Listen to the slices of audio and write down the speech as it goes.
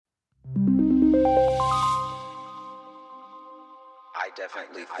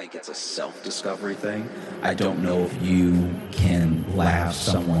definitely think it's a self-discovery thing. I don't know if you can laugh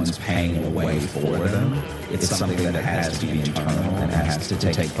someone's pain away for them. It's something that has to be internal and has to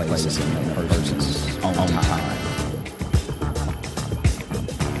take place in the person's own time.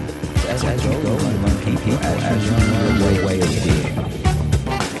 As you go, you learn people, as you learn your way of being.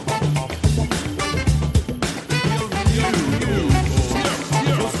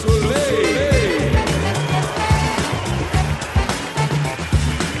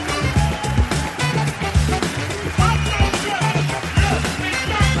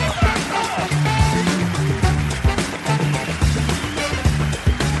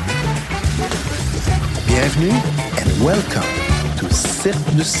 Bienvenue and welcome to Cirque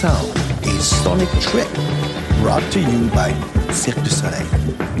du Soleil, a sonic trip brought to you by Cirque du Soleil,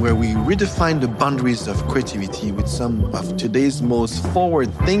 where we redefine the boundaries of creativity with some of today's most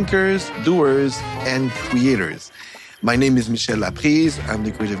forward thinkers, doers, and creators. My name is Michel. I'm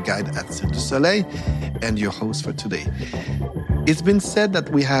the creative guide at Cirque du Soleil and your host for today. It's been said that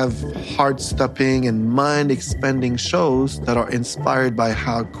we have heart-stopping and mind-expanding shows that are inspired by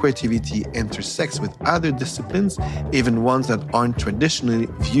how creativity intersects with other disciplines, even ones that aren't traditionally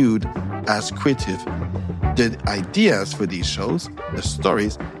viewed as creative. The ideas for these shows, the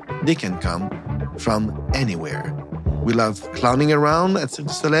stories, they can come from anywhere. We love clowning around at Cirque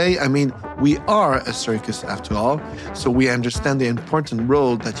du Soleil. I mean, we are a circus after all, so we understand the important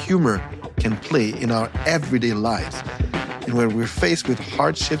role that humor can play in our everyday lives. And when we're faced with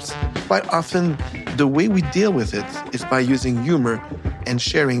hardships, quite often the way we deal with it is by using humor and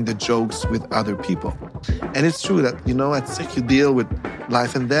sharing the jokes with other people. And it's true that, at Cirque you deal with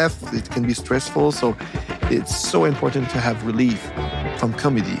life and death. It can be stressful, so it's so important to have relief from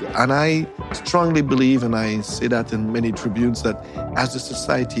comedy. And I strongly believe, and I say that in many tribunes, that as a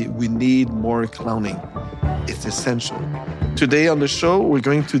society, we need more clowning. It's essential. Today on the show, we're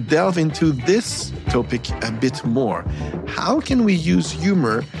going to delve into this topic a bit more. How can we use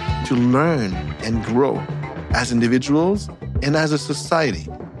humor to learn and grow as individuals and as a society?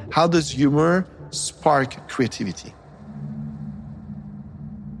 How does humor spark creativity?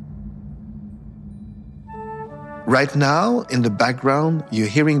 Right now, in the background, you're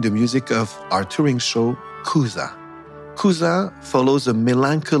hearing the music of our touring show, KOOZA. KOOZA follows a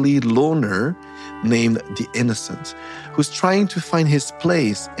melancholy loner named the Innocent, who's trying to find his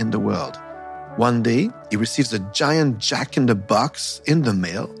place in the world. One day, he receives a giant jack-in-the-box in the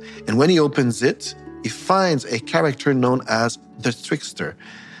mail, and when he opens it, he finds a character known as the Trickster.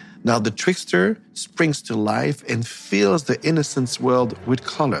 Now, the Trickster springs to life and fills the Innocent's world with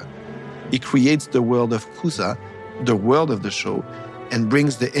color. He creates the world of KOOZA, the world of the show, and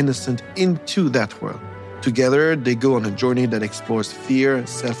brings the Innocent into that world. Together, they go on a journey that explores fear,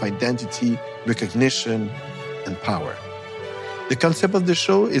 self-identity, recognition, and power. The concept of the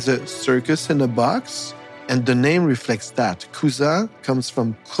show is a circus in a box, and the name reflects that. KOOZA comes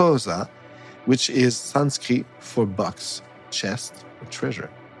from KOOZA, which is Sanskrit for box, chest, or treasure.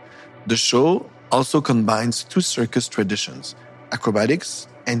 The show also combines two circus traditions, acrobatics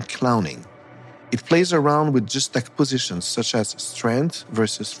and clowning. It plays around with juxtapositions such as strength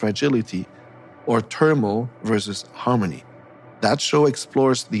versus fragility, or turmoil versus harmony. That show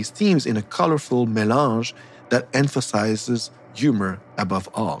explores these themes in a colorful melange that emphasizes humor above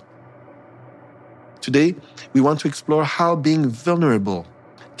all. Today, we want to explore how being vulnerable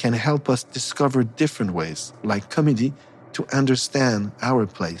can help us discover different ways, like comedy, to understand our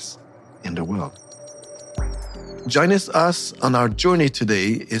place in the world. Joining us on our journey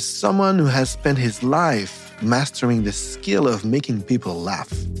today is someone who has spent his life mastering the skill of making people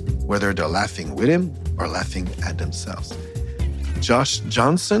laugh, whether they're laughing with him or laughing at themselves. Josh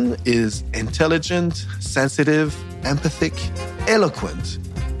Johnson is intelligent, sensitive, empathic, eloquent,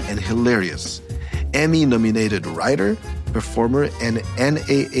 and hilarious. Emmy-nominated writer, performer, and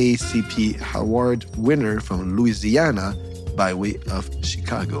NAACP award winner from Louisiana by way of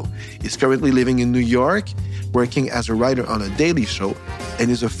Chicago. He's currently living in New York, working as a writer on a daily show,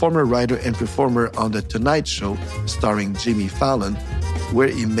 and is a former writer and performer on The Tonight Show starring Jimmy Fallon, where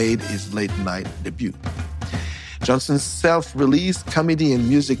he made his late-night debut. Johnson's self-released comedy and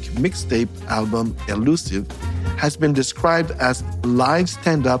music mixtape album, Elusive, has been described as live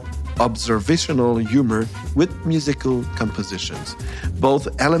stand-up observational humor with musical compositions. Both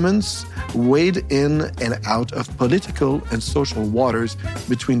elements wade in and out of political and social waters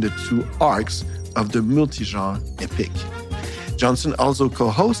between the two arcs of the multi-genre epic. Johnson also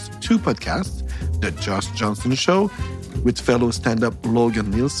co-hosts two podcasts, The Josh Johnson Show with fellow stand-up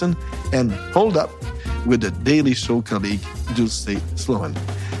Logan Nielsen, and Hold Up with the Daily Show colleague Dulce Sloan.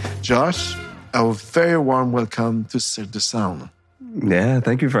 Josh, a very warm welcome to Cirque du Soleil. Yeah,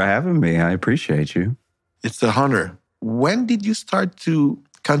 thank you for having me. I appreciate you. It's an honor. When did you start to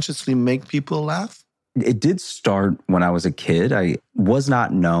consciously make people laugh? It did start when I was a kid. I was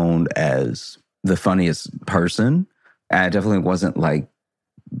not known as the funniest person. I definitely wasn't like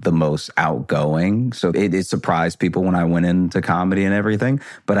the most outgoing. So it surprised people when I went into comedy and everything.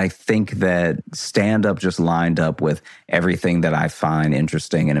 But I think that stand-up just lined up with everything that I find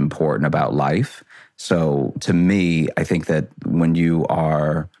interesting and important about life. So to me, I think that when you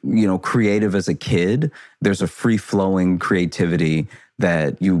are, creative as a kid, there's a free-flowing creativity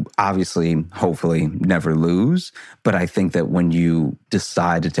that you obviously, hopefully, never lose. But I think that when you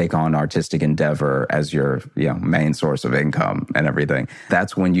decide to take on artistic endeavor as your main source of income and everything,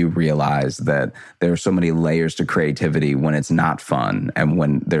 that's when you realize that there are so many layers to creativity when it's not fun and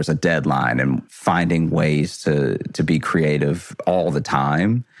when there's a deadline, and finding ways to be creative all the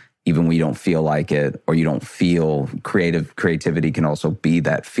time, even when you don't feel like it or you don't feel creativity can also be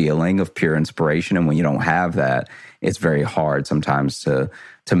that feeling of pure inspiration. And when you don't have that, it's very hard sometimes to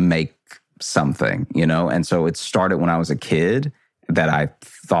make something, And so it started when I was a kid that I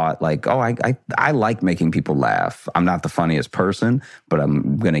thought like, oh, I like making people laugh. I'm not the funniest person, but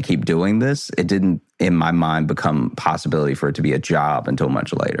I'm going to keep doing this. It didn't, in my mind, become possibility for it to be a job until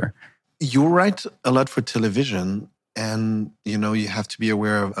much later. You write a lot for television. And, you have to be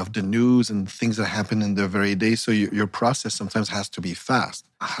aware of the news and things that happen in the very day. So your process sometimes has to be fast.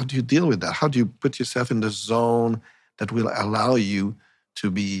 How do you deal with that? How do you put yourself in the zone that will allow you to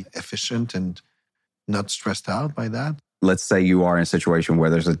be efficient and not stressed out by that? Let's say you are in a situation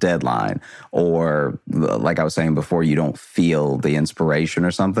where there's a deadline, or like I was saying before, you don't feel the inspiration or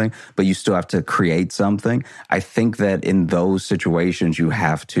something, but you still have to create something. I think that in those situations, you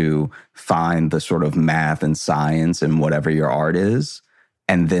have to find the sort of math and science in whatever your art is.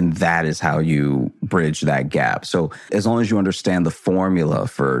 And then that is how you bridge that gap. So as long as you understand the formula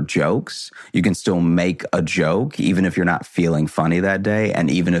for jokes, you can still make a joke, even if you're not feeling funny that day,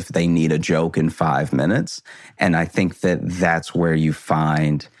 and even if they need a joke in 5 minutes. And I think that that's where you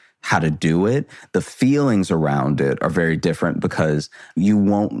find how to do it. The feelings around it are very different because you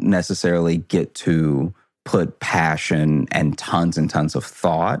won't necessarily get to put passion and tons of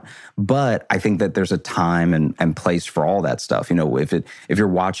thought. But I think that there's a time and place for all that stuff. If you're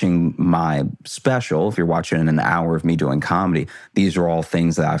watching my special, if you're watching an hour of me doing comedy, these are all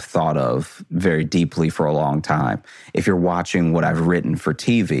things that I've thought of very deeply for a long time. If you're watching what I've written for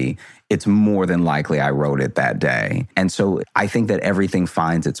TV, it's more than likely I wrote it that day. And so I think that everything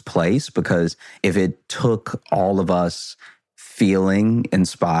finds its place, because if it took all of us feeling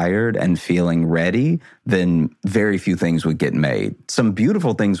inspired and feeling ready, then very few things would get made. Some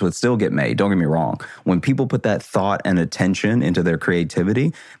beautiful things would still get made, don't get me wrong. When people put that thought and attention into their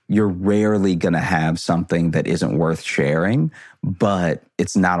creativity, you're rarely going to have something that isn't worth sharing, but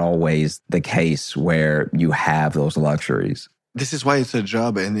it's not always the case where you have those luxuries. This is why it's a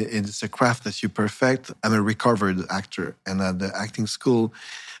job and it's a craft that you perfect. I'm a recovered actor, and at the acting school,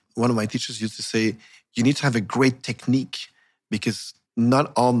 one of my teachers used to say, you need to have a great technique, because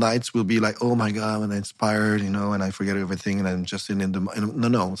not all nights will be like, oh my God, I'm inspired, and I forget everything and I'm just in the...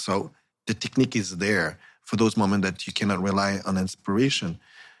 No. So the technique is there for those moments that you cannot rely on inspiration.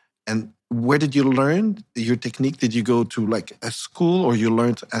 And where did you learn your technique? Did you go to like a school, or you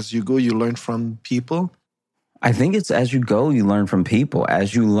learned as you go, you learned from people? I think it's as you go, you learn from people,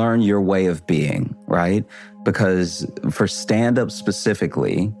 as you learn your way of being, right? Because for stand-up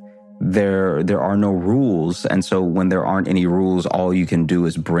specifically, there are no rules. And so when there aren't any rules, all you can do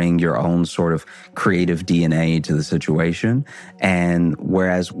is bring your own sort of creative DNA to the situation. And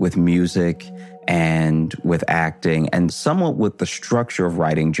whereas with music and with acting and somewhat with the structure of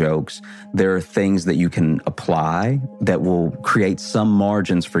writing jokes, there are things that you can apply that will create some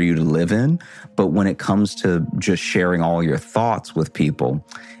margins for you to live in. But when it comes to just sharing all your thoughts with people,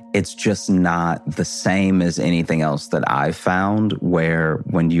 it's just not the same as anything else that I've found, where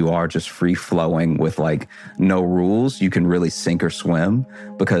when you are just free flowing with like no rules, you can really sink or swim,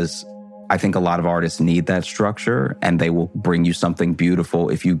 because I think a lot of artists need that structure, and they will bring you something beautiful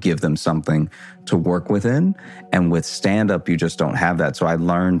if you give them something to work within. And with stand-up, you just don't have that. So I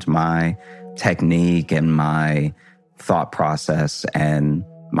learned my technique and my thought process and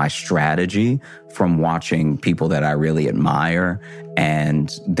my strategy from watching people that I really admire.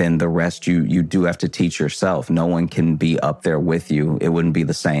 And then the rest you do have to teach yourself. No one can be up there with you. It wouldn't be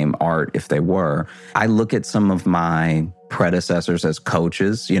the same art if they were. I look at some of my predecessors as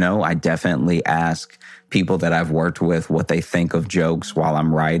coaches. You know, I definitely ask people that I've worked with what they think of jokes while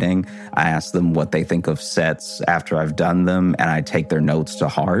I'm writing. I ask them what they think of sets after I've done them, and I take their notes to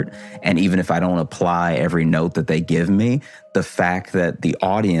heart. And even if I don't apply every note that they give me, the fact that the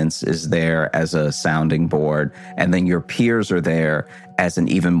audience is there as a sounding board and then your peers are there as an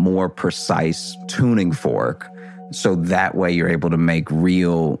even more precise tuning fork, so that way you're able to make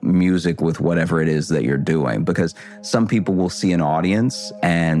real music with whatever it is that you're doing. Because some people will see an audience,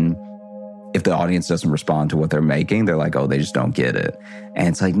 and if the audience doesn't respond to what they're making, they're like, oh, they just don't get it. And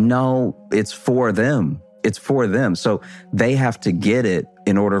it's like, no, it's for them. It's for them. So they have to get it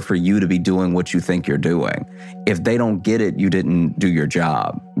in order for you to be doing what you think you're doing. If they don't get it, you didn't do your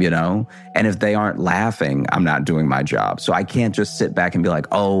job, you know? And if they aren't laughing, I'm not doing my job. So I can't just sit back and be like,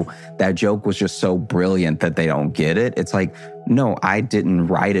 oh, that joke was just so brilliant that they don't get it. It's like, no, I didn't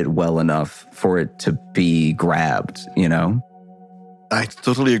write it well enough for it to be grabbed, you know? I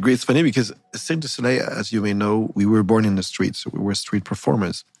totally agree. It's funny because Cirque du Soleil, as you may know, we were born in the streets, so we were street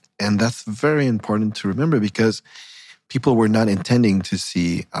performers. And that's very important to remember because people were not intending to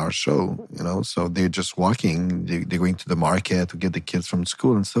see our show, you know, so they're just walking, they're going to the market to get the kids from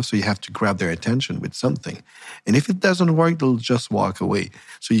school and stuff. So you have to grab their attention with something. And if it doesn't work, they'll just walk away.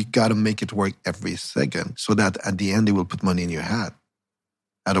 So you got to make it work every second so that at the end, they will put money in your hat.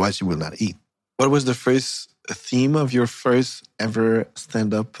 Otherwise, you will not eat. What was the first theme of your first ever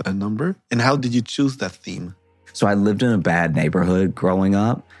stand-up number? And how did you choose that theme? So I lived in a bad neighborhood growing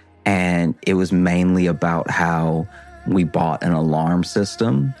up, and it was mainly about how we bought an alarm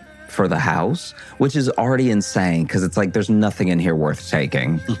system for the house, which is already insane because it's like there's nothing in here worth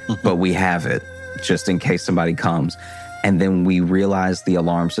taking, but we have it just in case somebody comes. And then we realized the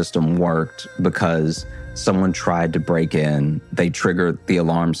alarm system worked because someone tried to break in, they triggered the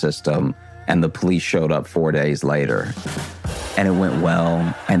alarm system, and the police showed up 4 days later. And it went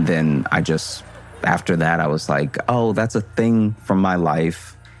well. And then after that, I was like, oh, that's a thing from my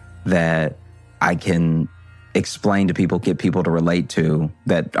life that I can explain to people, get people to relate to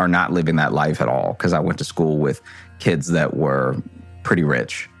that are not living that life at all. Because I went to school with kids that were pretty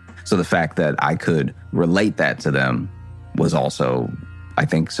rich. So the fact that I could relate that to them was also, I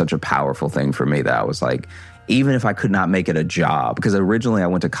think, such a powerful thing for me that I was like, even if I could not make it a job, because originally I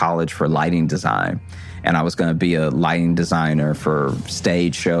went to college for lighting design, and I was going to be a lighting designer for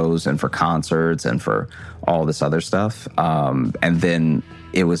stage shows and for concerts and for all this other stuff. And then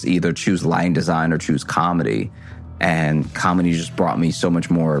it was either choose lighting design or choose comedy. And comedy just brought me so much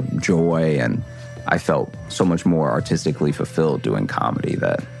more joy, and I felt so much more artistically fulfilled doing comedy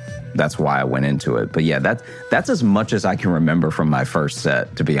that's why I went into it. But yeah, that's as much as I can remember from my first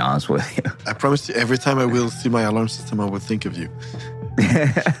set, to be honest with you. I promise you, every time I will see my alarm system, I will think of you.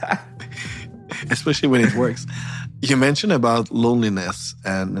 Especially when it works. You mentioned about loneliness,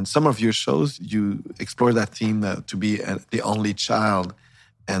 and in some of your shows, you explore that theme to be the only child,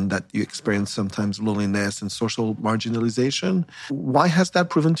 and that you experience sometimes loneliness and social marginalization. Why has that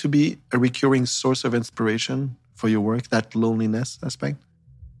proven to be a recurring source of inspiration for your work, that loneliness aspect?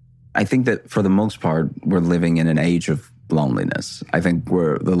 I think that for the most part, we're living in an age of loneliness. I think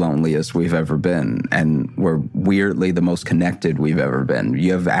we're the loneliest we've ever been, and we're weirdly the most connected we've ever been.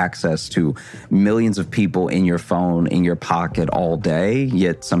 You have access to millions of people in your phone, in your pocket all day,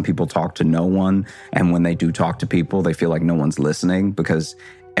 yet some people talk to no one. And when they do talk to people, they feel like no one's listening because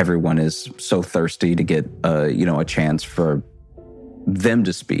everyone is so thirsty to get a chance for them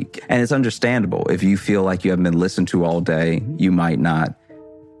to speak. And it's understandable. If you feel like you haven't been listened to all day, you might not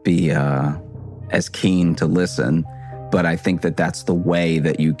be as keen to listen. But I think that that's the way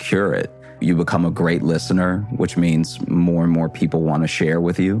that you cure it. You become a great listener, which means more and more people want to share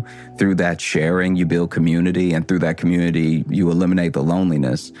with you. Through that sharing, you build community, and through that community, you eliminate the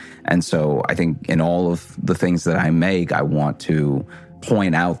loneliness. And so I think in all of the things that I make, I want to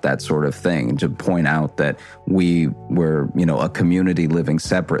point out that sort of thing, to point out that we were, a community living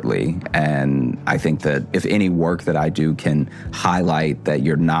separately. And I think that if any work that I do can highlight that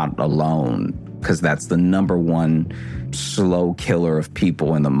you're not alone, because that's the number one slow killer of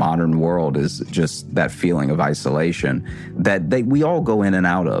people in the modern world, is just that feeling of isolation that we all go in and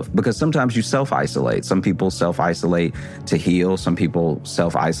out of. Because sometimes you self-isolate. Some people self-isolate to heal. Some people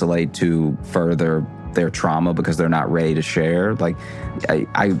self-isolate to further their trauma because they're not ready to share. Like,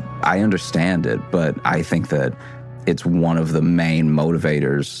 I understand it, but I think that it's one of the main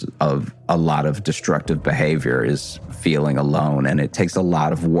motivators of a lot of destructive behavior is feeling alone. And it takes a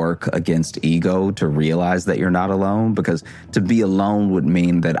lot of work against ego to realize that you're not alone, because to be alone would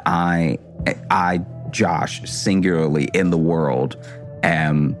mean that I, Josh, singularly in the world,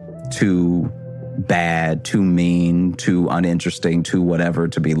 am too bad, too mean, too uninteresting, too whatever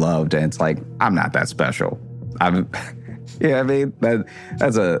to be loved. And it's like, I'm not that special.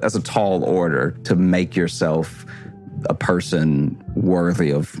 That's a tall order to make yourself a person worthy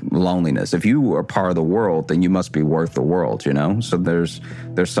of loneliness. If you are part of the world, then you must be worth the world, you know? So there's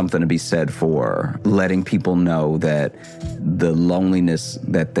something to be said for letting people know that the loneliness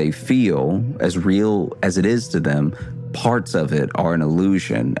that they feel, as real as it is to them, parts of it are an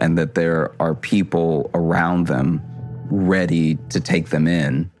illusion, and that there are people around them ready to take them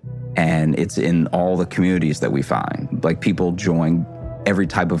in. And it's in all the communities that we find. Like, people join every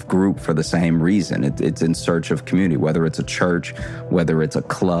type of group for the same reason. It's in search of community, whether it's a church, whether it's a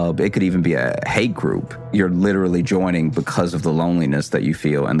club. It could even be a hate group. You're literally joining because of the loneliness that you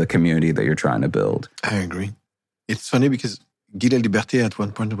feel and the community that you're trying to build. I agree. It's funny because Guy Liberté at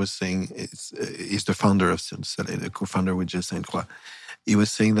one point was saying, he's the founder of Cirque du Soleil, the co-founder with Gilles Sainte-Croix. He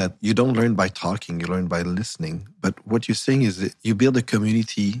was saying that you don't learn by talking, you learn by listening. But what you're saying is that you build a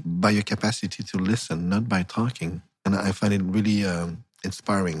community by your capacity to listen, not by talking. And I find it really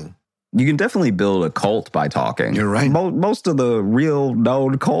inspiring. You can definitely build a cult by talking. You're right. Most of the real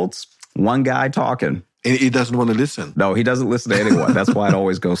known cults, one guy talking. And he doesn't want to listen. No, he doesn't listen to anyone. That's why it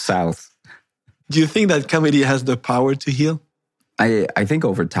always goes south. Do you think that comedy has the power to heal? I think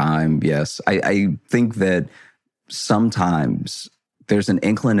over time, yes. I think that sometimes there's an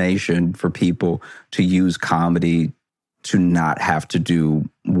inclination for people to use comedy to not have to do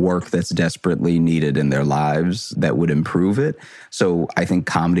work that's desperately needed in their lives that would improve it. So I think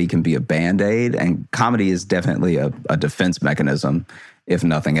comedy can be a Band-Aid, and comedy is definitely a defense mechanism, if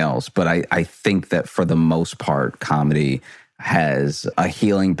nothing else. But I think that for the most part, comedy has a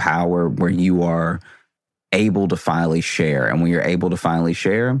healing power where you are able to finally share. And when you're able to finally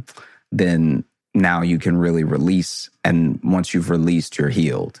share, then now you can really release. And once you've released, you're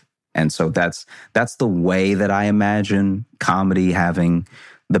healed. And so that's the way that I imagine comedy having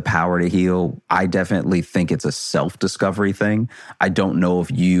the power to heal. I definitely think it's a self-discovery thing. I don't know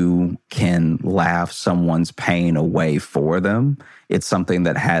if you can laugh someone's pain away for them. It's something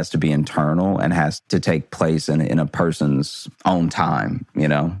that has to be internal and has to take place in a person's own time, you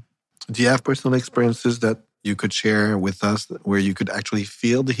know? Do you have personal experiences that you could share with us where you could actually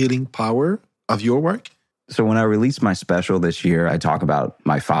feel the healing power of your work? So when I released my special this year, I talk about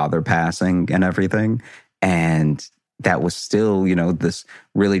my father passing and everything. And that was still, you know, this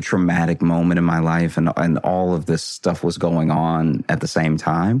really traumatic moment in my life. And all of this stuff was going on at the same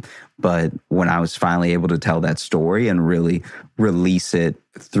time. But when I was finally able to tell that story and really release it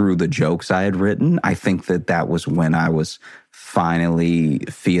through the jokes I had written, I think that was when I was finally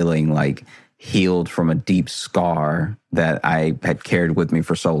feeling like healed from a deep scar that I had carried with me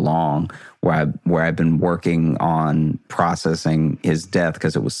for so long, where I've been working on processing his death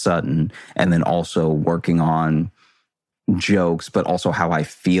because it was sudden, and then also working on jokes, but also how I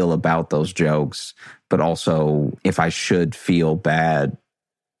feel about those jokes, but also if I should feel bad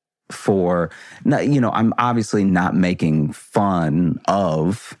for, you know, I'm obviously not making fun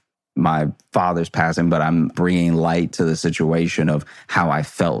of my father's passing, but I'm bringing light to the situation of how I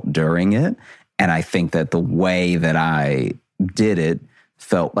felt during it. And I think that the way that I did it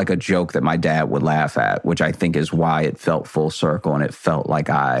felt like a joke that my dad would laugh at, which I think is why it felt full circle, and it felt like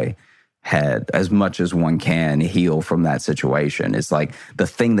I had, as much as one can, heal from that situation. It's like the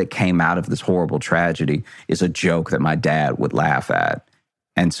thing that came out of this horrible tragedy is a joke that my dad would laugh at.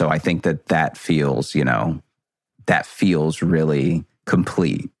 And so I think that feels, you know, that feels really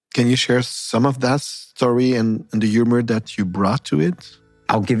complete. Can you share some of that story and the humor that you brought to it?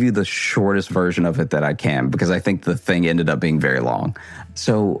 I'll give you the shortest version of it that I can, because I think the thing ended up being very long.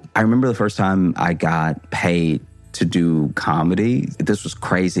 So I remember the first time I got paid to do comedy. This was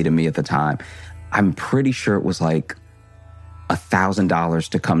crazy to me at the time. I'm pretty sure it was like $1,000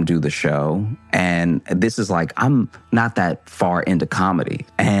 to come do the show. And this is like, I'm not that far into comedy.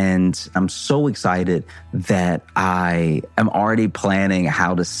 And I'm so excited that I am already planning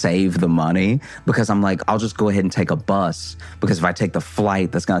how to save the money, because I'm like, I'll just go ahead and take a bus, because if I take the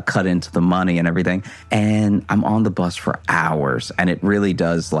flight, that's going to cut into the money and everything. And I'm on the bus for hours, and it really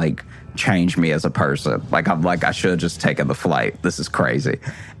does like change me as a person. Like, I'm like, I should have just taken the flight. This is crazy.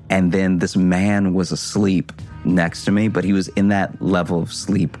 And then this man was asleep next to me, but he was in that level of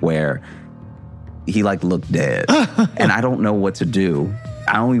sleep where he like looked dead. And I don't know what to do.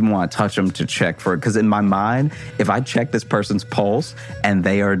 I don't even want to touch him to check for it, because in my mind, if I check this person's pulse and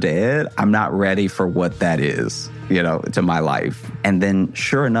they are dead, I'm not ready for what that is, you know, to my life. And then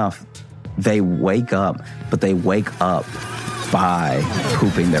sure enough, they wake up, but they wake up by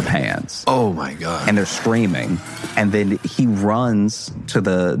pooping their pants. Oh my God. And they're screaming. And then he runs to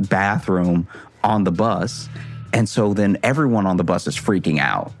the bathroom on the bus. And so then everyone on the bus is freaking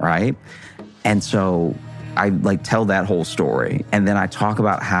out, right? And so I like tell that whole story. And then I talk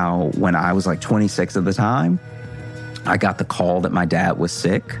about how when I was like 26 at the time, I got the call that my dad was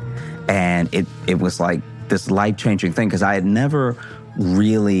sick. And it was like this life-changing thing because I had never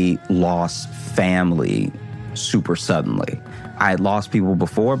really lost family super suddenly. I had lost people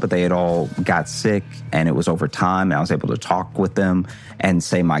before, but they had all got sick, and it was over time, and I was able to talk with them and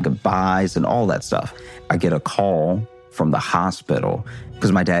say my goodbyes and all that stuff. I get a call from the hospital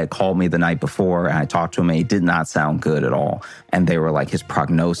because my dad called me the night before, and I talked to him, and he did not sound good at all. And they were like, his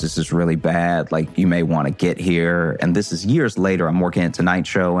prognosis is really bad. Like, you may want to get here. And this is years later. I'm working at Tonight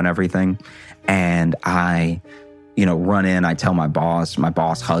Show and everything. And I run in, I tell my boss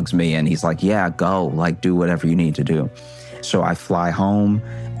hugs me, and he's like, yeah, go, like, do whatever you need to do. So I fly home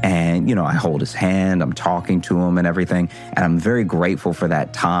and, I hold his hand, I'm talking to him and everything. And I'm very grateful for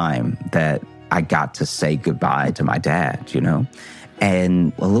that time that I got to say goodbye to my dad,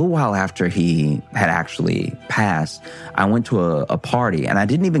 And a little while after he had actually passed, I went to a party, and I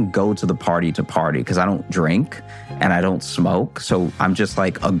didn't even go to the party because I don't drink and I don't smoke. So I'm just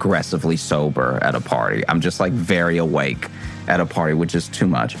like aggressively sober at a party. I'm just like very awake at a party, which is too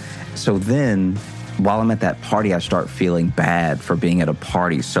much. So then while I'm at that party, I start feeling bad for being at a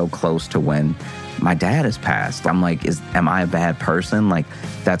party so close to when my dad has passed. I'm like, am I a bad person? Like,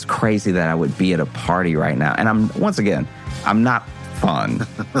 that's crazy that I would be at a party right now. And I'm not fun.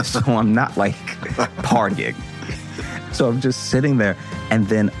 So I'm not like partying. So I'm just sitting there, and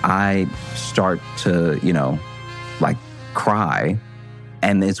then I start to, like cry.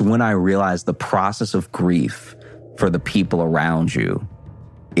 And it's when I realize the process of grief for the people around you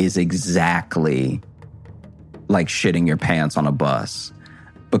is exactly like shitting your pants on a bus.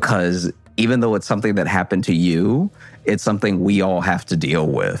 Because even though it's something that happened to you, it's something we all have to deal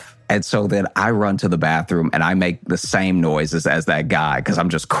with. And so then I run to the bathroom and I make the same noises as that guy because I'm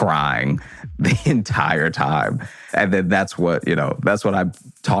just crying the entire time. And then that's what I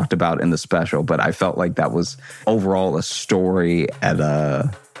talked about in the special. But I felt like that was overall a story and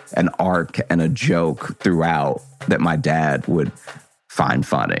an arc and a joke throughout that my dad would find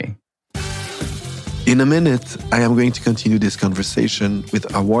funny. In a minute, I am going to continue this conversation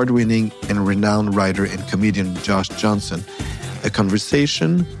with award-winning and renowned writer and comedian Josh Johnson, a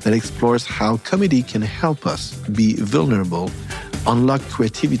conversation that explores how comedy can help us be vulnerable, unlock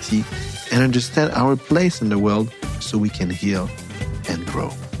creativity, and understand our place in the world so we can heal and grow.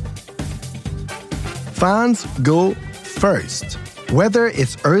 Fans go first. Whether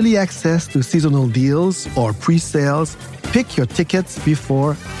it's early access to seasonal deals or pre-sales, pick your tickets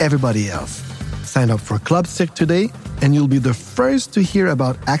before everybody else. Sign up for Club Cirque today, and you'll be the first to hear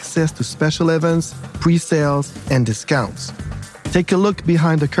about access to special events, pre-sales, and discounts. Take a look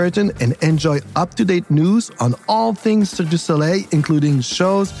behind the curtain and enjoy up-to-date news on all things Cirque du Soleil, including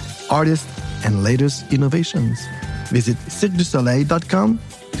shows, artists, and latest innovations. Visit cirquedusoleil.com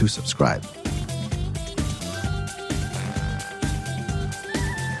to subscribe.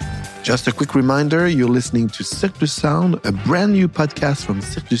 Just a quick reminder, you're listening to Cirque du Sound, a brand new podcast from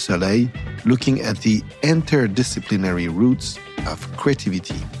Cirque du Soleil, looking at the interdisciplinary roots of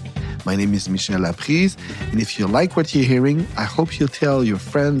creativity. My name is Michel, and if you like what you're hearing, I hope you'll tell your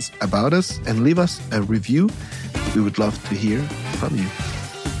friends about us and leave us a review. We would love to hear from you.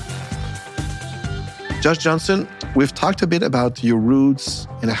 Josh Johnson, we've talked a bit about your roots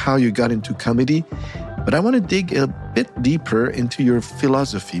and how you got into comedy, but I want to dig a bit deeper into your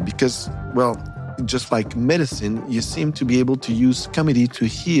philosophy because, well, just like medicine, you seem to be able to use comedy to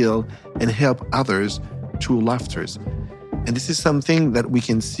heal and help others through laughter. And this is something that we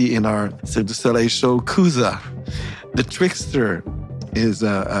can see in our Cirque du Soleil show, KOOZA. The trickster is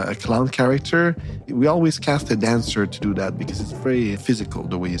a clown character. We always cast a dancer to do that because it's very physical,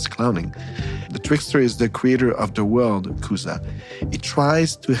 the way he's clowning. The trickster is the creator of the world, KOOZA. He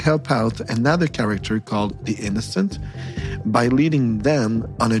tries to help out another character called the innocent by leading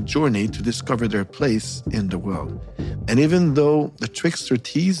them on a journey to discover their place in the world. And even though the trickster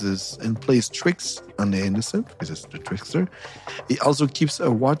teases and plays tricks on the innocent, because it's the trickster, he also keeps a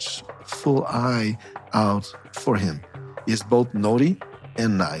watchful eye out for him. He's both naughty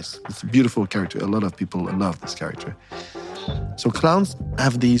and nice. It's a beautiful character. A lot of people love this character. So clowns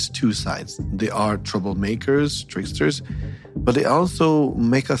have these two sides. They are troublemakers, tricksters, but they also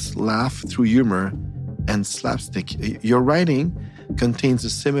make us laugh through humor and slapstick. Your writing contains a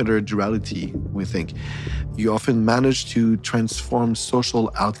similar duality, we think. You often manage to transform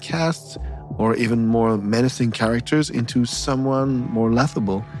social outcasts or even more menacing characters into someone more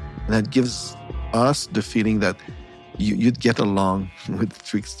laughable. And that gives us the feeling that you'd get along with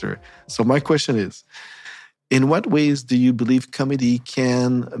Trickster. So my question is, in what ways do you believe comedy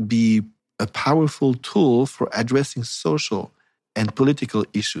can be a powerful tool for addressing social and political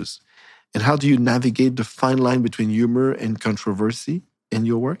issues? And how do you navigate the fine line between humor and controversy in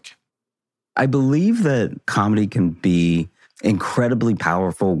your work? I believe that comedy can be incredibly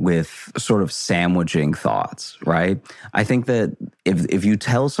powerful with sort of sandwiching thoughts, right? I think that if you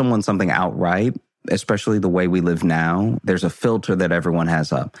tell someone something outright, especially the way we live now, there's a filter that everyone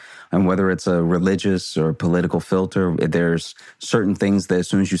has up. And whether it's a religious or political filter, there's certain things that as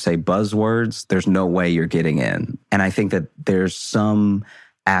soon as you say buzzwords, there's no way you're getting in. And I think that there's some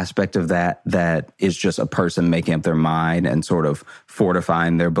aspect of that is just a person making up their mind and sort of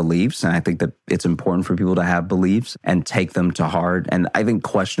fortifying their beliefs. And I think that it's important for people to have beliefs and take them to heart. And I think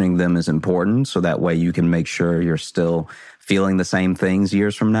questioning them is important, so that way you can make sure you're still feeling the same things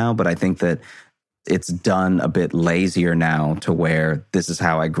years from now. But I think that it's done a bit lazier now, to where this is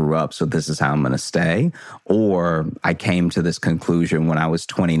how I grew up, so this is how I'm going to stay. Or I came to this conclusion when I was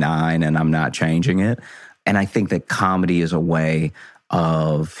 29 and I'm not changing it. And I think that comedy is a way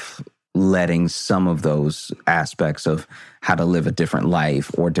of letting some of those aspects of how to live a different life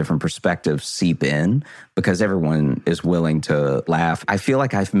or different perspectives seep in, because everyone is willing to laugh. I feel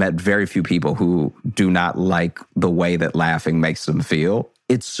like I've met very few people who do not like the way that laughing makes them feel.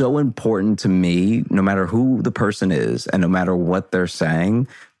 It's so important to me, no matter who the person is and no matter what they're saying,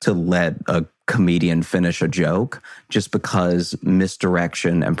 to let a comedian finish a joke, just because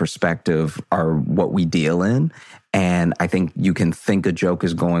misdirection and perspective are what we deal in. And I think you can think a joke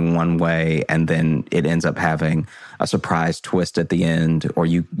is going one way and then it ends up having a surprise twist at the end, or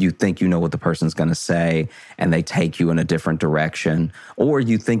you think you know what the person's going to say and they take you in a different direction, or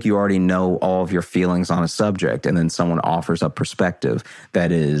you think you already know all of your feelings on a subject and then someone offers a perspective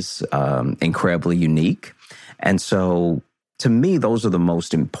that is incredibly unique. And so to me, those are the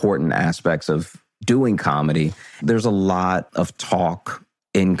most important aspects of doing comedy. There's a lot of talk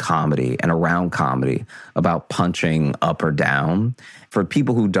in comedy and around comedy about punching up or down. For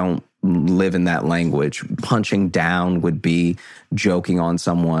people who don't live in that language, punching down would be joking on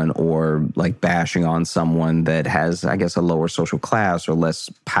someone or like bashing on someone that has, I guess, a lower social class or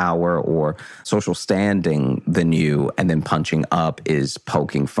less power or social standing than you. And then punching up is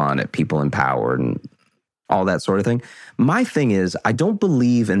poking fun at people in power and all that sort of thing. My thing is, I don't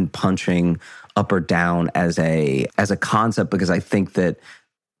believe in punching up or down as a concept, because I think that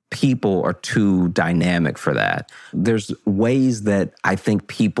people are too dynamic for that. There's ways that I think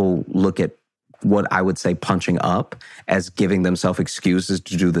people look at what I would say punching up as giving themselves excuses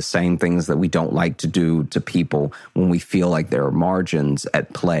to do the same things that we don't like to do to people when we feel like there are margins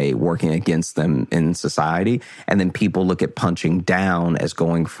at play working against them in society. And then people look at punching down as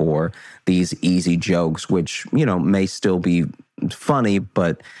going for these easy jokes, which, you know, may still be funny,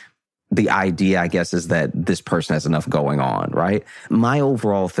 but the idea, I guess, is that this person has enough going on, right? My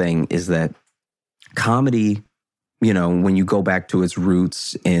overall thing is that comedy, you know, when you go back to its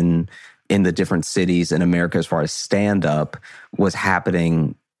roots in the different cities in America as far as stand-up, was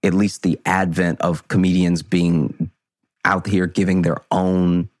happening, at least the advent of comedians being out here giving their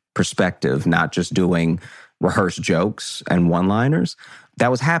own perspective, not just doing rehearsed jokes and one-liners. That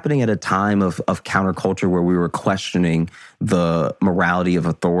was happening at a time of counterculture where we were questioning the morality of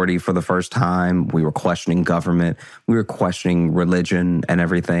authority for the first time. We were questioning government. We were questioning religion and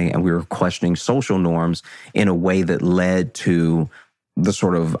everything. And we were questioning social norms in a way that led to the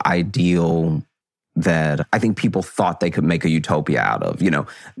sort of ideal that I think people thought they could make a utopia out of. You know,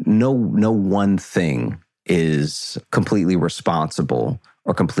 no one thing is completely responsible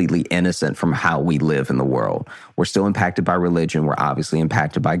or completely innocent from how we live in the world. We're still impacted by religion. We're obviously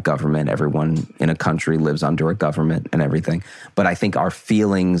impacted by government. Everyone in a country lives under a government and everything. But I think our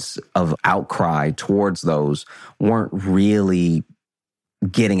feelings of outcry towards those weren't really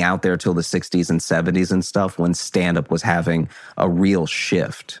getting out there till the 60s and 70s and stuff, when stand-up was having a real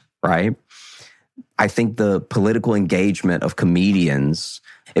shift, right? I think the political engagement of comedians,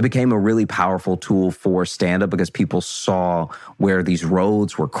 it became a really powerful tool for stand-up because people saw where these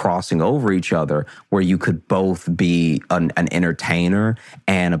roads were crossing over each other, where you could both be an entertainer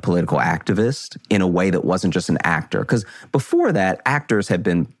and a political activist in a way that wasn't just an actor. Because before that, actors had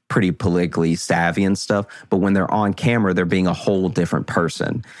been pretty politically savvy and stuff, but when they're on camera, they're being a whole different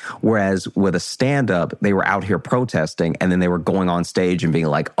person. Whereas with a stand-up, they were out here protesting, and then they were going on stage and being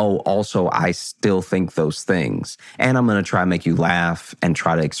like, oh, also, I still think those things. And I'm going to try and make you laugh and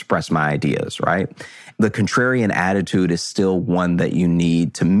try to express my ideas, right? The contrarian attitude is still one that you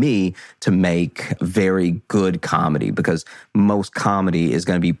need, to me, to make very good comedy, because most comedy is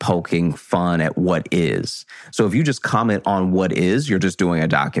going to be poking fun at what is. So if you just comment on what is, you're just doing a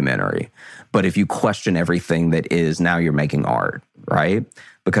documentary. But if you question everything that is, now you're making art, right?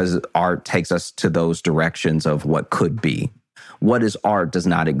 Because art takes us to those directions of what could be. What is art does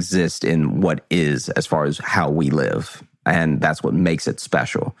not exist in what is as far as how we live. And that's what makes it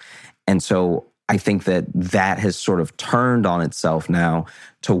special. And so I think that that has sort of turned on itself now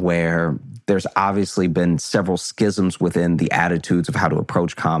to where there's obviously been several schisms within the attitudes of how to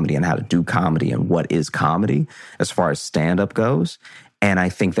approach comedy and how to do comedy and what is comedy as far as stand-up goes. And I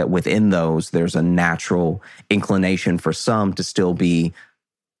think that within those, there's a natural inclination for some to still be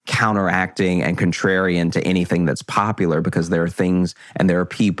counteracting and contrarian to anything that's popular, because there are things and there are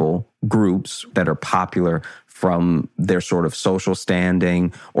people, groups that are popular from their sort of social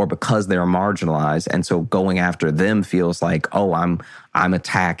standing or because they're marginalized. And so going after them feels like, oh, I'm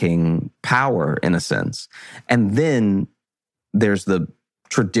attacking power in a sense. And then there's the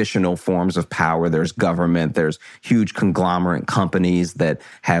traditional forms of power. There's government, there's huge conglomerate companies that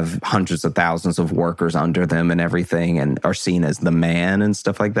have hundreds of thousands of workers under them and everything and are seen as the man and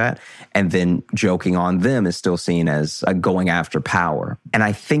stuff like that. And then joking on them is still seen as going after power. And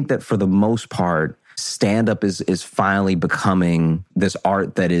I think that for the most part, stand-up is finally becoming this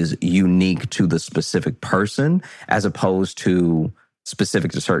art that is unique to the specific person as opposed to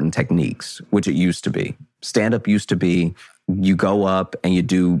specific to certain techniques, which it used to be. Stand-up used to be you go up and you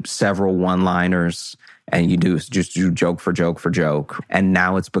do several one-liners and you just do joke for joke for joke. And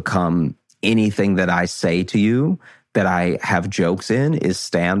now it's become anything that I say to you that I have jokes in is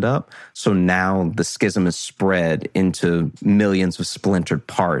stand-up. So now the schism is spread into millions of splintered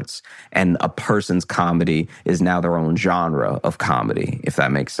parts, and a person's comedy is now their own genre of comedy, if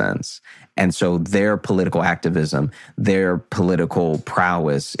that makes sense. And so their political activism, their political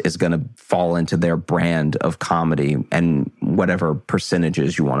prowess is going to fall into their brand of comedy and whatever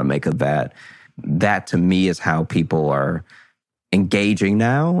percentages you want to make of that. That, to me, is how people are engaging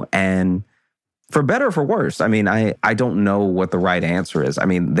now. And for better or for worse, I mean, I don't know what the right answer is. I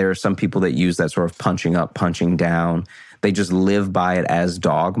mean, there are some people that use that sort of punching up, punching down. They just live by it as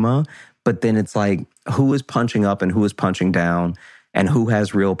dogma. But then it's like, who is punching up and who is punching down and who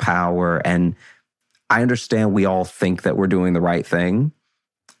has real power? And I understand we all think that we're doing the right thing.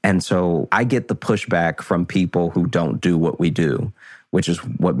 And so I get the pushback from people who don't do what we do, which is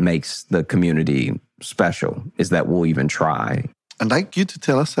what makes the community special, is that we'll even try. I'd like you to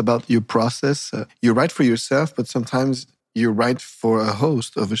tell us about your process. You write for yourself, but sometimes you write for a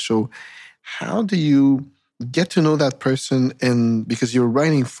host of a show. How do you get to know that person? And because you're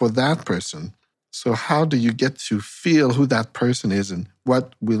writing for that person, so how do you get to feel who that person is and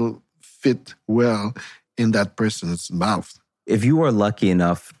what will fit well in that person's mouth? If you are lucky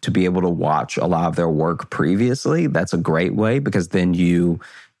enough to be able to watch a lot of their work previously, that's a great way, because then you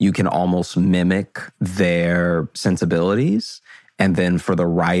can almost mimic their sensibilities. And then for the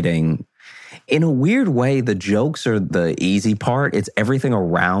writing, in a weird way, the jokes are the easy part. It's everything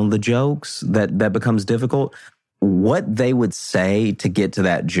around the jokes that becomes difficult. What they would say to get to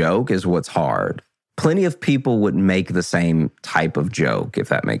that joke is what's hard. Plenty of people would make the same type of joke, if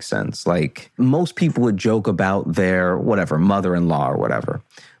that makes sense. Like, most people would joke about their, whatever, mother-in-law or whatever.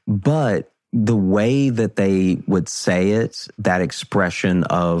 But the way that they would say it, that expression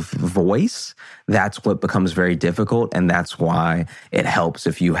of voice, that's what becomes very difficult. And that's why it helps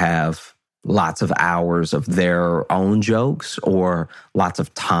if you have lots of hours of their own jokes or lots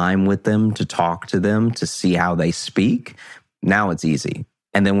of time with them to talk to them, to see how they speak. Now it's easy.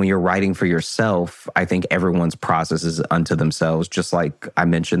 And then when you're writing for yourself, I think everyone's process is unto themselves. Just like I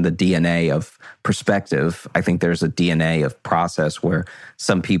mentioned, the DNA of perspective, I think there's a DNA of process where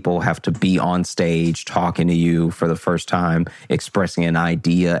some people have to be on stage talking to you for the first time, expressing an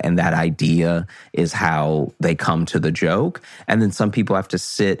idea, and that idea is how they come to the joke. And then some people have to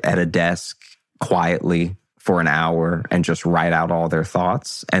sit at a desk quietly for an hour and just write out all their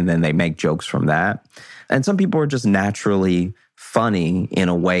thoughts, and then they make jokes from that. And some people are just naturally funny in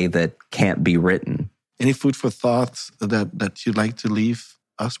a way that can't be written. Any food for thought that you'd like to leave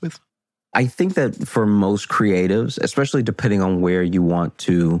us with? I think that for most creatives, especially depending on where you want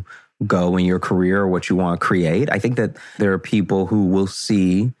to go in your career or what you want to create, I think that there are people who will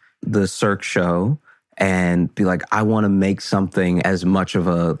see the Cirque show and be like, I want to make something as much of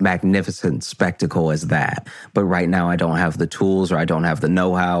a magnificent spectacle as that. But right now I don't have the tools, or I don't have the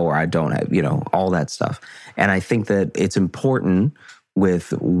know-how, or I don't have, all that stuff. And I think that it's important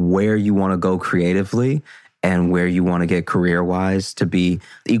with where you want to go creatively and where you want to get career-wise to be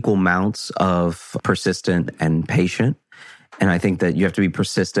equal amounts of persistent and patient. And I think that you have to be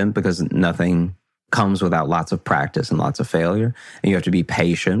persistent because nothing comes without lots of practice and lots of failure. And you have to be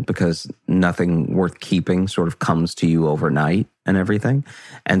patient because nothing worth keeping sort of comes to you overnight and everything.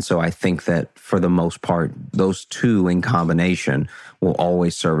 And so I think that for the most part, those two in combination will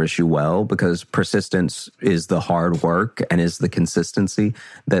always service you well, because persistence is the hard work and is the consistency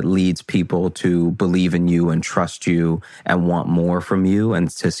that leads people to believe in you and trust you and want more from you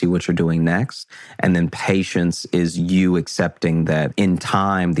and to see what you're doing next. And then patience is you accepting that in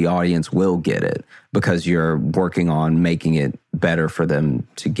time, the audience will get it because you're working on making it better for them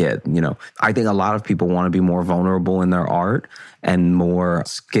to get. I think a lot of people want to be more vulnerable in their art and more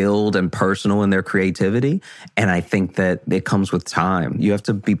skilled and personal in their creativity. And I think that it comes with time. You have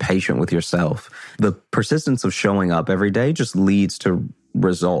to be patient with yourself. The persistence of showing up every day just leads to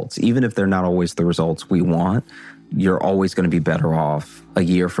results. Even if they're not always the results we want, you're always going to be better off a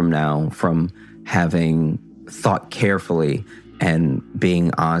year from now from having thought carefully and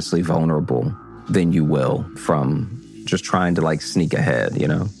being honestly vulnerable than you will from just trying to sneak ahead,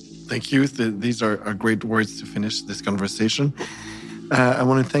 Thank you. These are great words to finish this conversation. I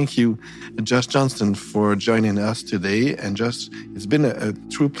want to thank you, Josh Johnston, for joining us today. And Josh, it's been a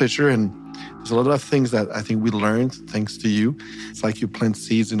true pleasure. And there's a lot of things that I think we learned thanks to you. It's like you plant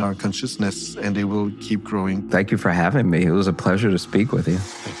seeds in our consciousness and they will keep growing. Thank you for having me. It was a pleasure to speak with you.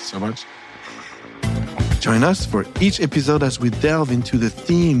 Thanks so much. Join us for each episode as we delve into the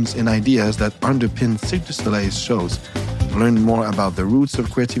themes and ideas that underpin Cirque du Soleil's shows. Learn more about the roots of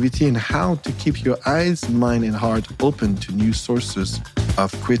creativity and how to keep your eyes, mind, and heart open to new sources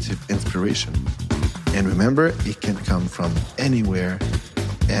of creative inspiration. And remember, it can come from anywhere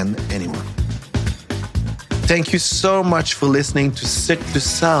and anyone. Thank you so much for listening to Cirque du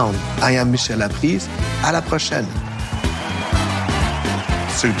Sound. I am Michel. À la prochaine.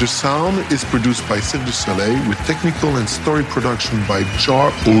 Cirque du Sound is produced by Cirque du Soleil with technical and story production by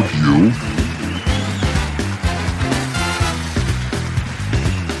Jar Audio.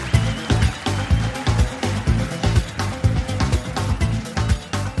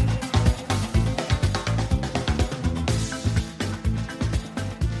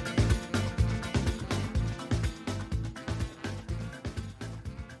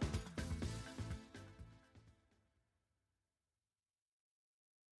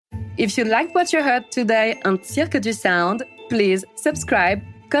 If you liked what you heard today on Cirque du Sound, please subscribe,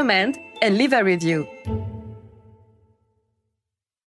 comment, and leave a review.